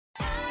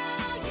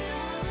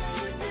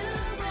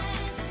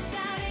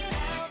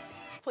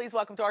please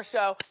welcome to our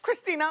show,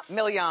 Christina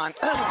Milian.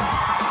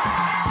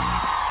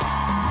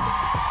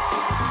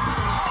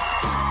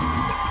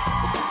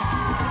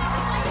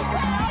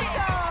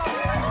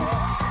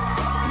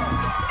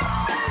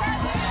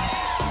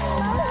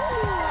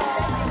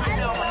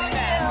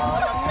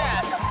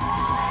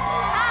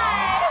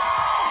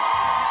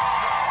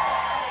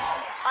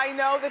 I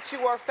know that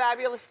you are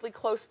fabulously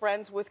close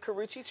friends with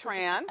Karrueche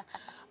Tran,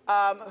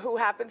 who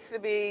happens to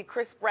be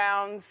Chris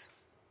Brown's...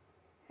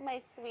 My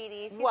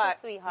sweetie, she's what? a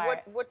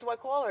sweetheart. What do I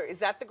call her? Is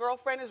that the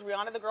girlfriend? Is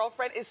Rihanna the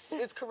girlfriend? Is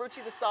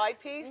Karrueche the side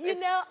piece? You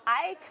know,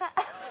 oh,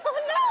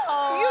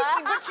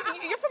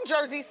 no. You're from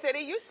Jersey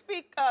City. You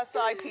speak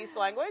side piece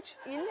language.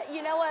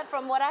 You know what?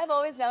 From what I've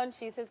always known,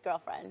 she's his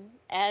girlfriend,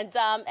 and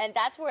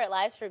that's where it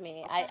lies for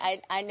me.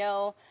 Okay. I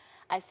know.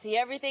 I see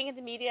everything in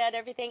the media and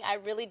everything. I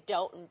really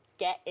don't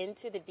get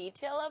into the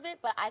detail of it,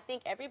 but I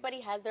think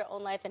everybody has their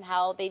own life and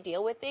how they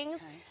deal with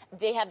things. Okay.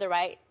 They have the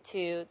right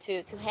to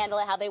handle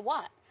it how they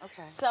want.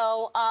 Okay.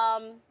 So,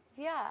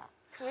 yeah,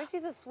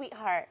 Karrueche's a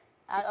sweetheart.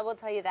 I will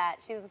tell you that.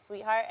 She's a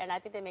sweetheart, and I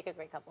think they make a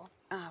great couple.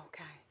 Oh,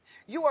 okay.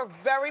 You are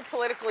very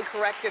politically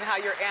correct in how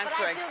you're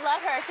answering. But I do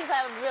love her. She's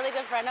a really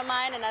good friend of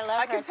mine, and I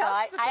love her. So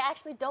I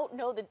actually don't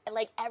know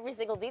every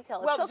single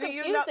detail. It's so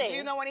confusing. Do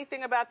you know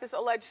anything about this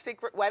alleged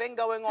secret wedding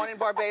going on in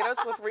Barbados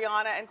with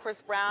Rihanna and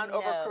Chris Brown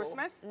over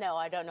Christmas? No,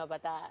 I don't know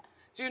about that.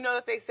 Do you know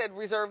that they said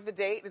reserve the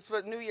date? It's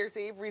for New Year's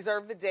Eve,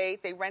 reserve the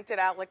date. They rented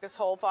out like this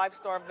whole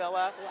 5-star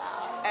villa.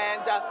 Wow.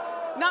 And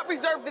not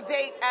reserve the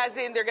date as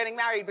in they're getting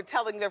married, but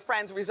telling their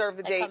friends reserve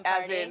the date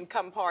as in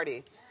come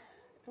party.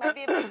 Might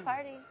be a big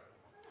party.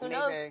 Who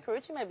knows?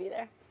 Karrueche might be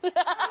there. I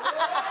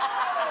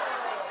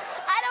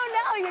don't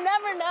know. You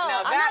never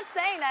know. I'm not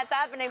saying that's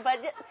happening,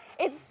 but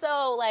it's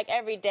so like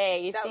every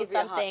day you see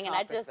something, and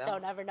I just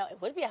don't ever know.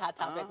 It would be a hot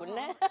topic, wouldn't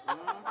it?